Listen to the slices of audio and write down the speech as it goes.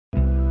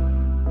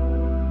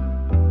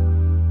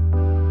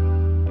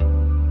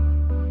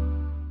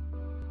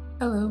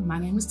my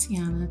name is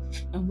Tiana,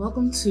 and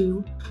welcome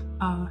to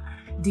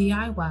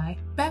DIY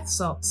bath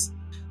salts.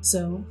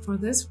 So for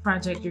this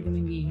project, you're going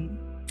to need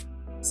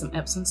some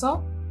Epsom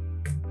salt,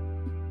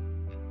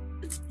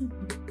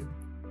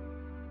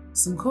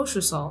 some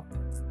kosher salt,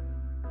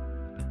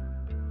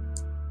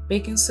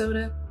 baking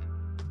soda,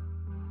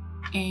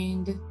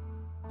 and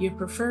your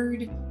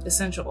preferred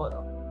essential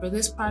oil. For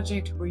this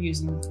project, we're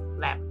using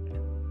lavender.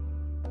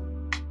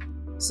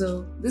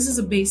 So this is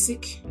a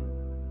basic,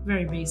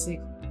 very basic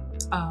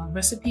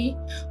recipe.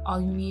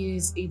 All you need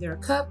is either a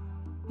cup,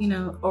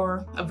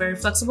 or a very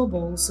flexible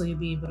bowl, so you'll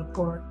be able to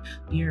pour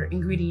your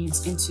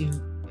ingredients into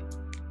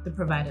the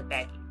provided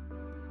baggie.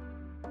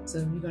 So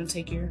you're going to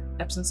take your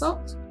Epsom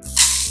salt,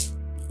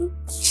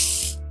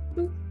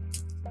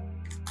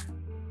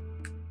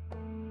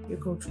 your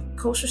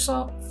kosher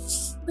salt,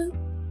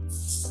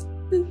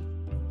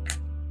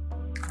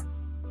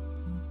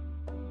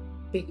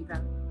 baking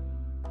powder.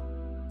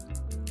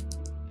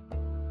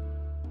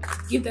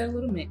 Give that a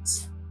little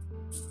mix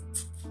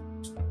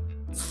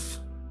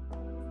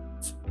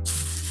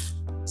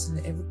so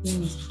that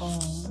everything is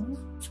all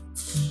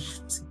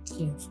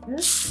together.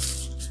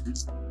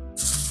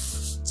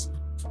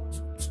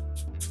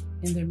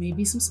 And there may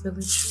be some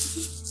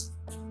spillage,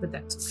 but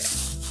that's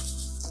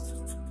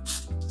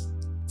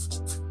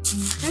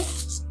okay. Okay.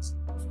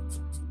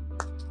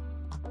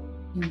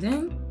 And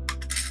then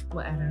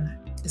we'll add our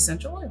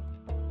essential oil.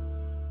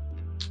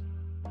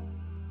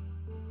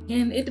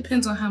 And it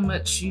depends on how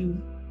much you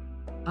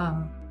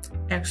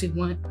actually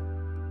want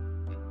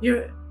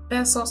your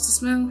bath salts to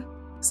smell.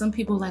 Some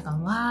people like a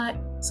lot,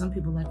 some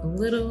people like a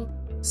little.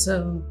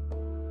 So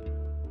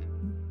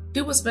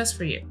do what's best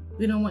for you.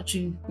 We don't want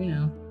you,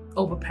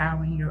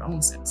 overpowering your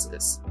own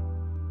senses.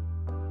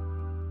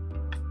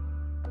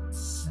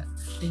 So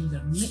then you're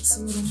gonna mix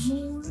a little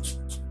more.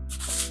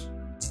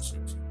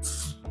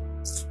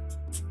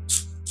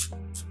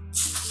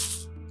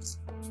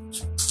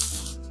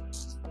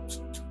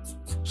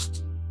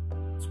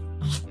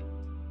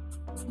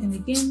 And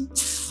again,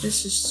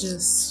 this is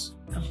just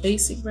a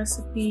basic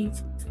recipe.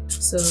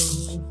 So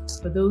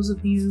for those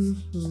of you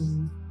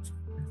who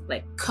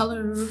like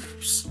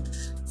colors,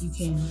 you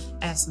can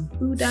add some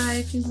food dye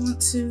if you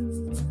want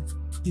to.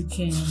 You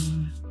can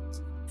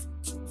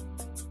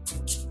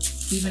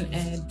even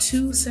add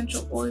 2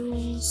 essential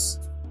oils,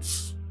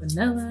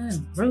 vanilla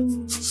and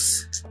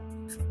rose,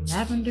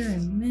 lavender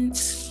and mint.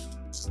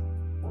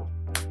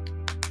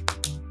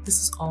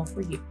 This is all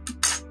for you.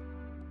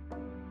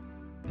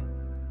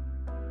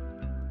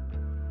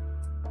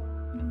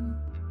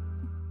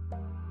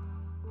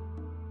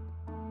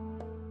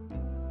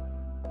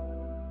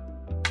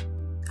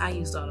 I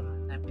used all of my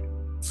lavender,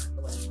 by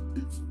the way.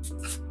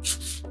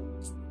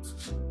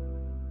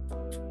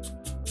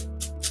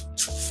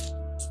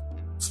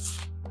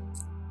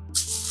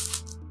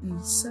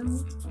 And so,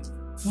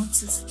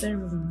 once it's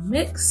thoroughly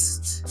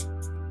mixed,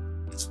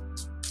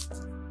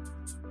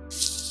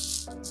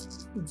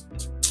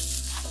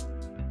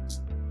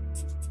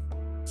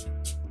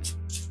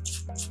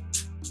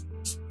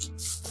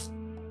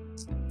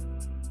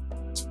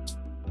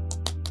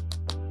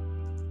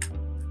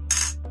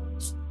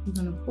 you're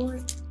gonna pour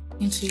it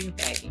into your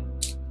baggie.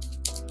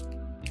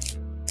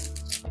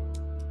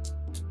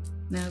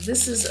 Now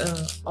this is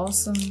an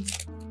awesome,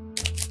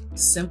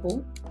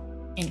 simple,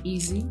 and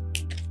easy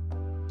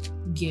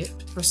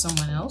gift for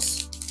someone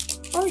else,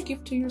 or a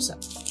gift to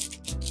yourself,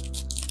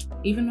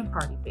 even a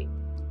party favor.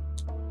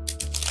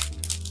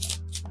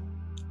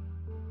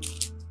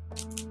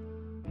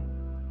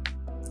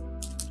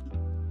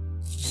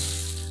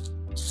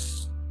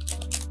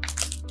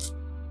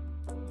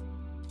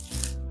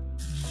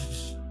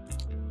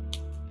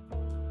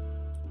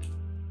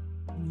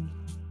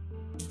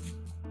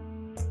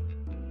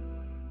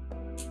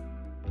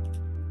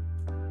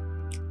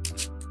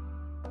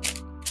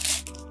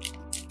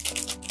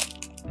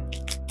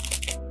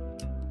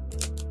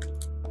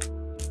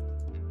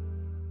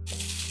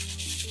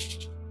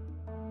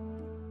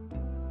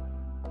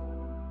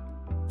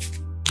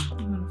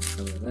 I'm going to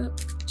fill it up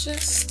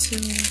just to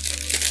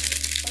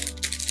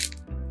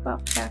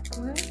about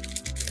halfway.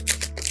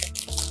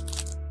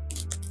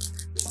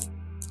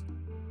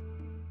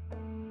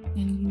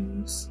 And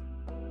use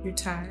your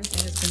tie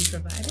that has been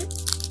provided.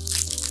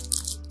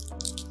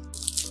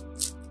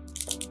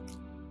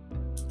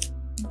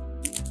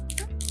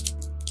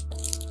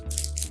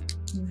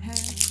 You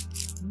have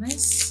a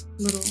nice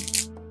little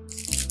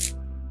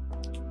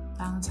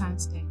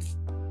Valentine's Day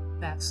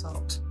bath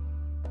salt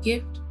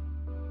gift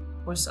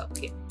or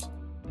self-gift.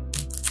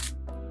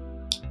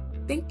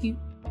 Thank you,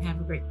 and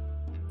have a great day.